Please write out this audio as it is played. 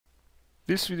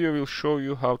This video will show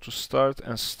you how to start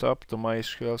and stop the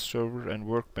MySQL server and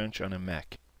Workbench on a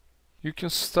Mac. You can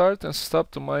start and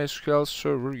stop the MySQL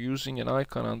server using an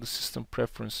icon on the System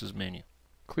Preferences menu.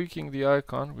 Clicking the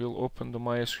icon will open the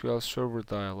MySQL server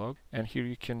dialog, and here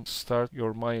you can start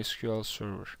your MySQL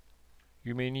server.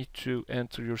 You may need to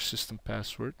enter your system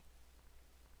password,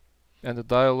 and the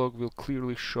dialog will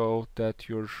clearly show that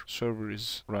your server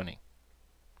is running.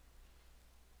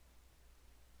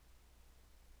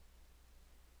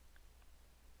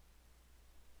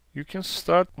 You can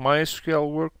start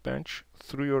MySQL Workbench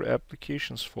through your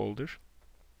Applications folder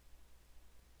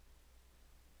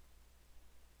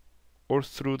or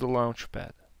through the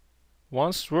Launchpad.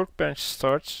 Once Workbench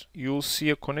starts, you will see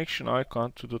a connection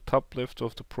icon to the top left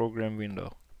of the program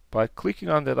window. By clicking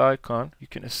on that icon, you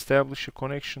can establish a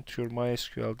connection to your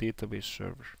MySQL database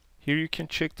server. Here you can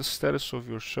check the status of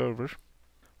your server,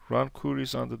 run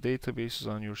queries on the databases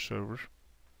on your server,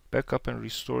 backup and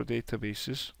restore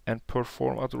databases, and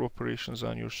perform other operations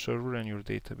on your server and your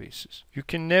databases. You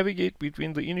can navigate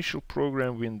between the initial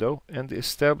program window and the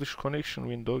establish connection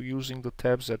window using the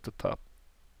tabs at the top.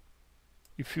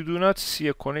 If you do not see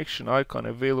a connection icon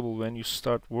available when you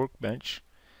start Workbench,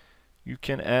 you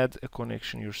can add a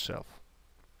connection yourself.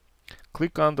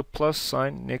 Click on the plus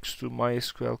sign next to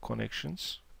MySQL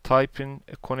connections, type in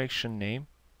a connection name,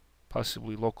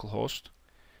 possibly localhost,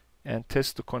 and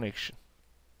test the connection.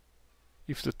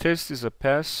 If the test is a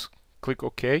pass, click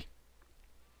OK.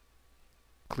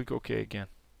 Click OK again.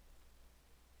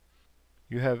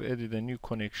 You have added a new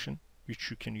connection which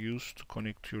you can use to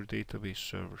connect to your database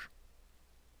server.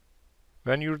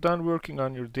 When you're done working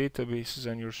on your databases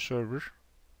and your server,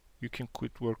 you can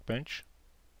quit Workbench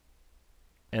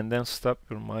and then stop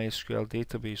your MySQL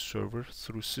database server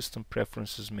through System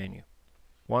Preferences menu.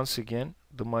 Once again,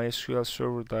 the MySQL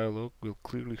server dialog will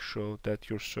clearly show that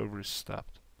your server is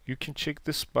stopped. You can check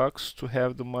this box to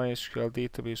have the MySQL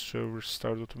database server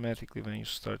start automatically when you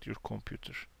start your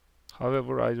computer.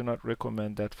 However, I do not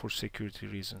recommend that for security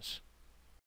reasons.